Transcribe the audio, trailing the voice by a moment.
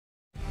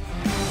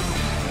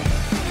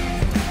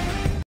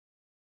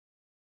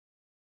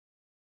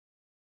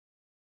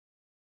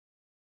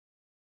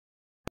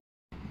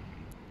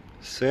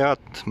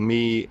Seat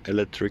Me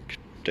electric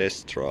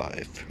test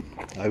drive.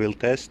 I will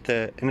test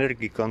the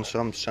energy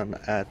consumption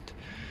at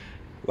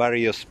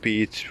various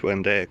speeds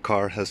when the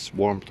car has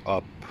warmed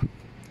up.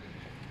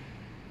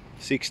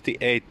 60,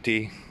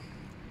 80,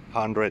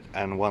 100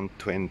 and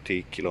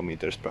 120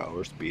 kilometers per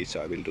hour speeds.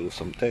 I will do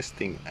some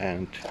testing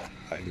and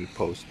I will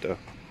post a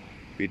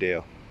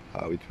video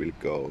how it will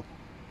go.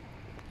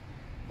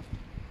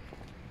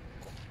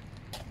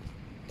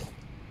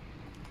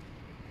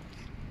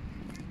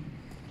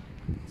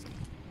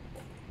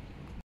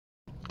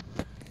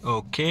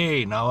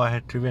 Okay, now I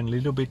have driven a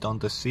little bit on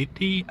the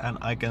city and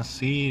I can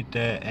see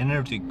the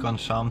energy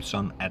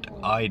consumption at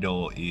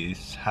idle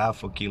is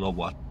half a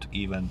kilowatt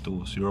even to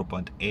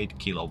 0.8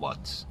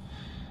 kilowatts.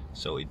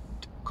 So it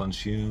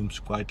consumes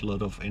quite a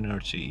lot of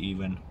energy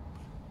even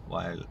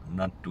while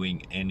not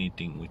doing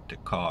anything with the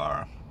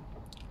car.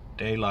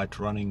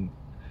 Running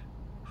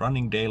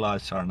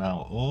daylights are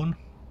now on,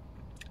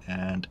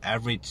 and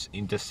average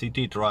in the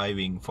city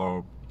driving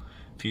for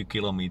few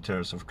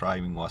kilometers of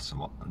driving was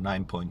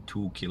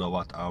 9.2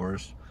 kilowatt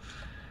hours.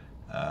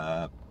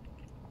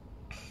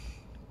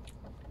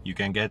 You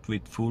can get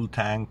with full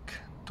tank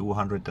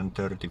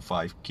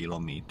 235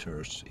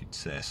 kilometers, it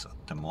says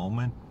at the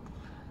moment.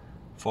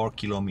 4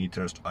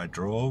 kilometers I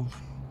drove,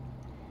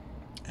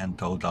 and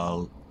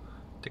total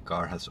the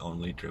car has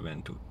only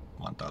driven to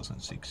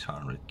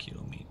 1600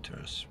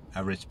 kilometers.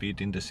 Average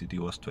speed in the city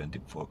was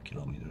 24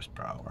 kilometers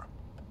per hour.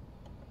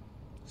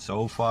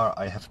 So far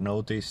I have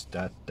noticed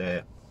that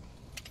the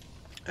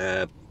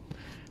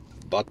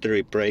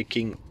battery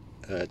braking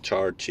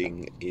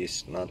charging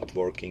is not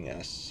working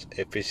as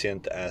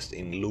efficient as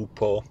in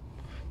Lupo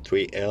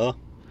 3L,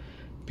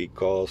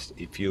 because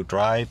if you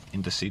drive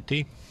in the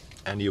city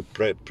and you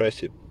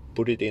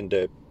put it in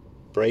the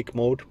brake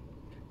mode,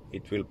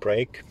 it will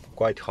brake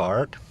quite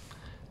hard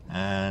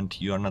and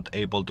you are not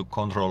able to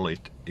control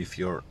it if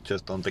you're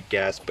just on the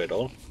gas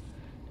pedal.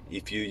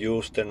 If you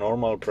use the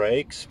normal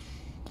brakes,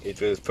 it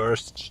will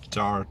first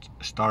start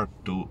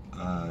to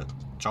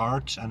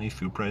charge, and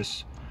if you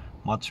press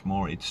much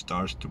more it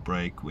starts to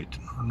brake with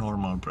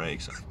normal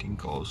brakes, I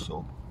think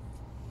also.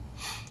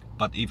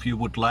 But if you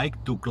would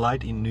like to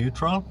glide in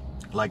neutral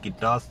like it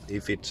does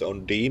if it's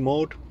on D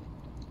mode,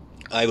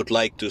 I would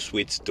like to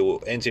switch to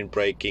engine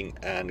braking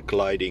and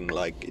gliding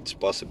like it's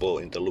possible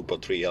in the Lupo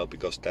 3L,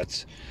 because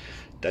that's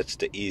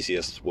the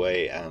easiest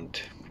way,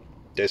 and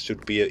there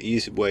should be an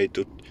easy way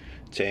to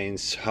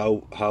change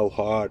how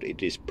hard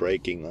it is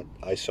braking.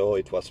 I saw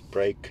it was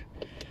brake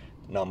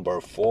number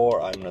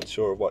 4. I'm not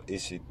sure what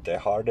is it, the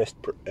hardest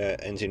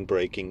engine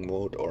braking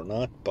mode or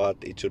not, but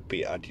it should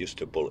be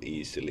adjustable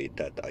easily,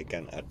 that I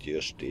can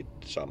adjust it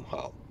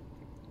somehow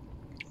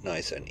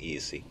nice and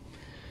easy.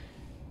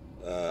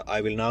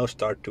 I will now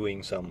start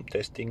doing some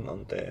testing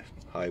on the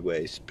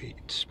highway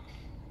speeds.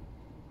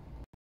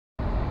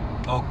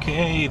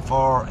 Okay,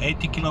 for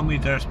 80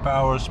 kilometers per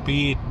hour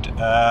speed,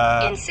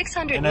 in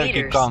 600 energy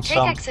meters,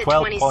 consumption take exit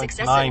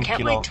 26S 12.9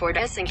 Kentwig toward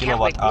Essen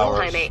kilowatt Kentwig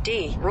hours. Mulheim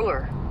 8D,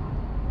 Ruhr.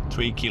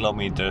 3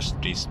 kilometers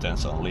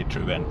distance only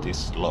driven this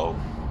slow.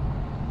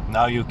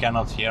 Now you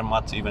cannot hear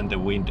much, even the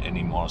wind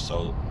anymore,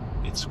 so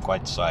it's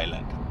quite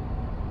silent.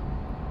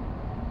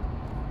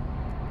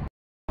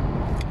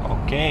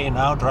 Okay,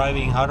 now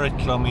driving 100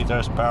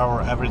 kilometers per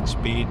hour average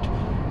speed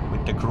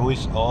with the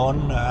cruise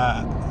on,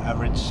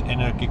 average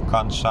energy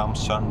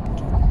consumption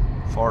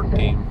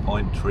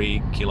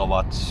 14.3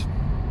 kilowatts.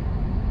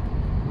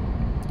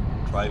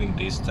 Driving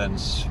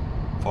distance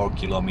 4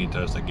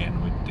 kilometers again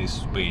with this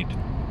speed.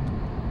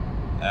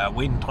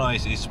 Wind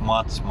noise is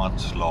much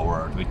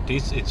lower. With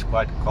this it's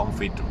quite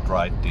comfy to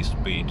drive this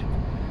speed.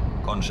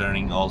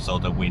 Concerning also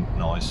the wind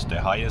noise,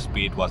 the higher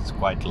speed was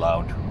quite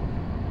loud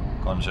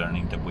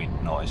concerning the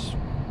wind noise.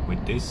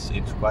 With this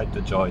it's quite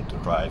a joy to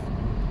drive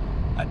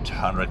at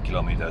 100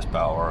 kilometers per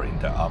hour in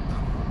the up,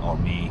 or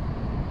me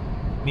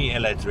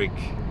electric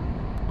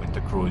with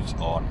the cruise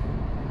on.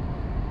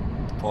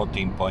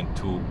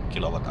 14.2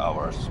 kilowatt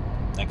hours.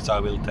 Next I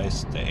will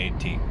test the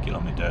 80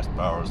 kilometers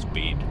per hour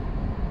speed.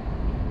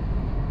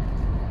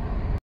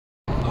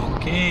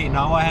 Okay,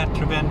 now I have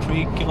driven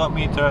 3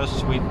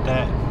 kilometers with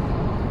the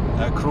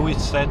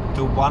cruise set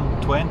to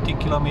 120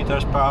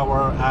 kilometers per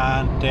hour,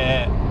 and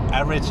the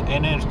average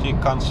energy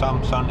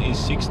consumption is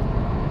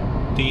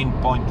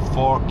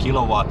 16.4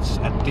 kilowatts.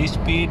 At this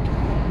speed,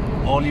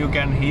 all you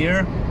can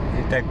hear,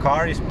 the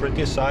car is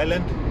pretty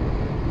silent.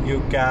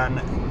 You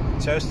can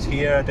just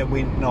hear the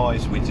wind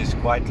noise, which is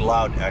quite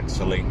loud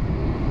actually.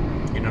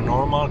 In a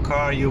normal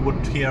car you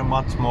would hear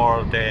much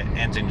more the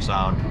engine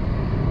sound.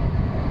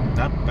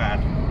 Not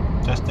bad.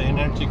 Just the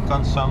energy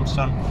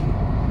consumption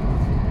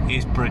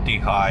is pretty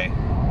high,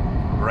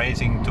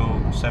 raising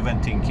to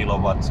 17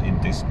 kilowatts in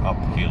this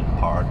uphill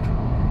part.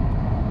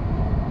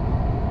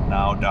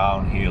 Now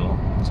downhill,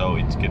 so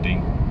it's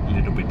getting a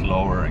little bit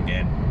lower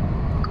again.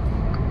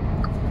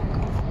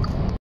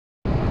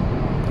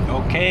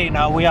 Okay,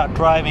 now we are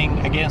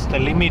driving against the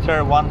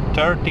limiter.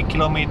 130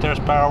 kilometers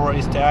per hour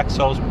is the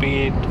actual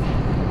speed.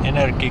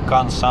 Energy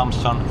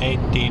consumption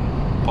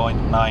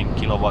 18.9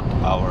 kilowatt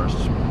hours.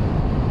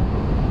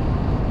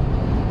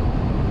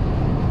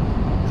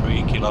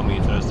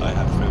 kilometers I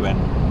have driven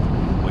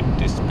with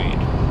this speed.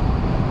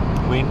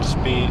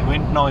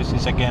 Wind noise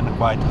is again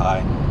quite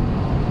high.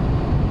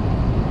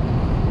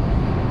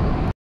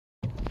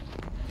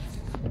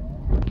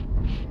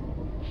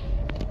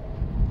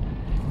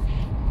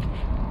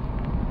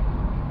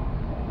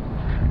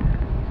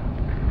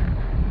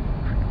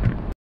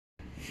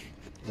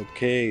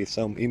 Okay,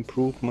 some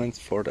improvements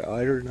for the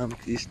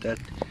aerodynamic is that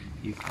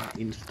you can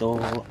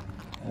install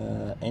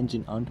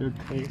engine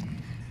undertray,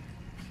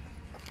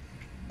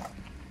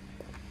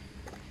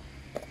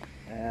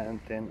 and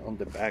then on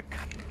the back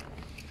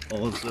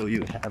also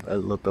you have a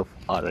lot of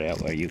area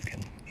where you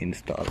can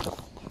install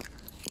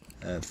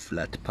a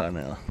flat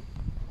panel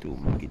to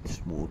make it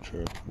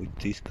smoother. With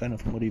this kind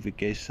of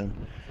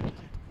modification,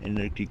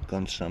 energy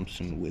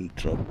consumption will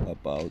drop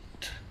about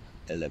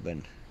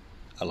 11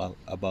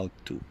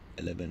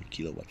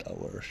 kilowatt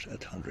hours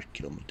at 100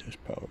 kilometers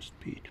per hour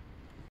speed.